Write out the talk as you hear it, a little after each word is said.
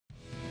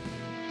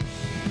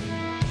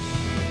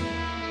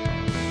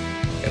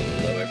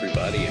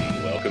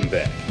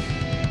back.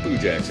 Boo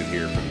Jackson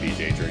here from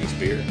BJ Drinks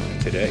Beer,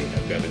 and today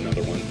I've got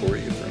another one for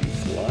you from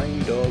Flying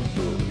Dog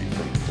Brewery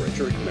from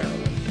Frederick,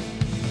 Maryland.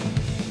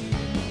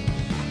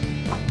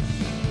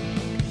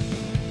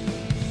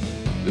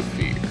 The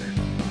Fear.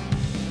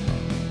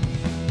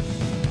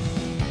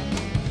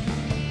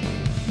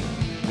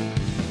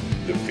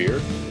 The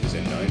Fear is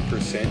a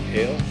 9%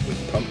 ale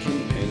with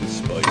pumpkin and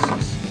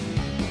spices.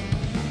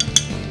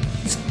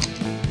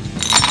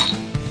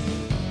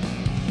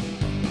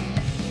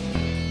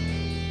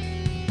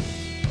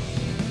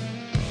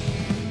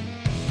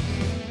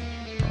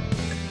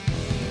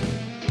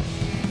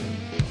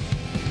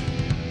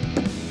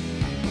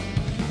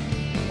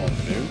 On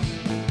the nose,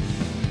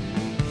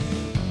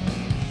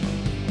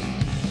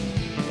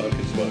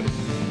 pumpkin spice.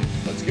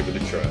 Let's give it a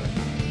try.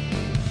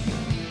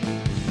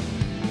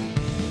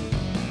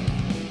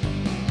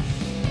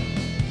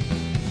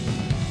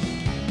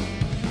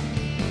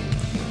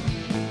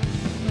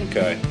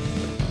 Okay.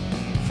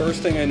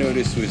 First thing I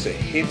noticed was a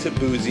hint of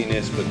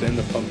booziness, but then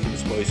the pumpkin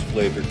spice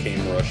flavor came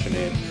rushing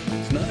in.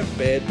 It's not a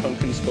bad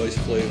pumpkin spice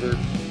flavor.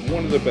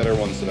 One of the better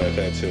ones that I've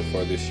had so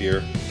far this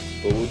year.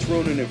 But what's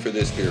ruining it for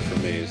this beer for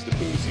me is the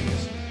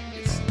booziness.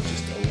 It's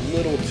just a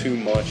little too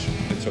much.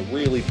 It's a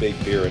really big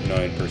beer at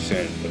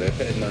 9%, but I've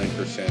had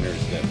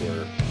 9%ers that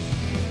were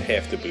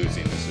half the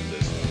booziness of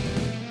this one.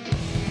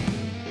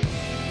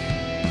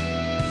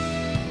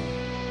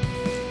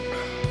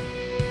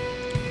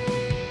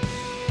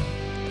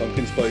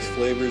 Pumpkin spice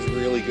flavor is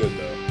really good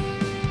though.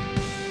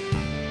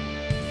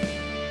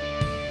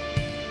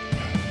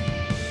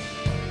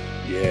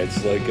 Yeah,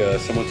 it's like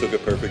someone took a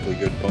perfectly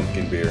good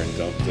pumpkin beer and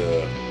dumped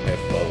half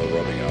a bottle of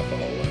rubbing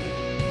alcohol in it.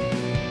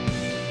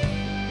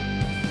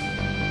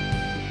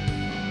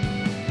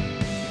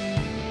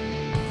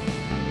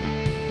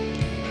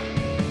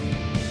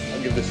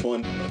 I'll give this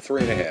one a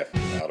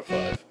 3.5 out of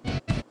 5.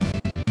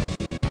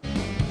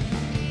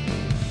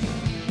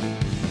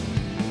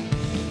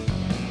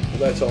 Well,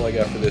 that's all I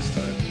got for this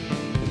time.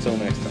 Until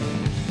next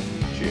time,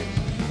 cheers.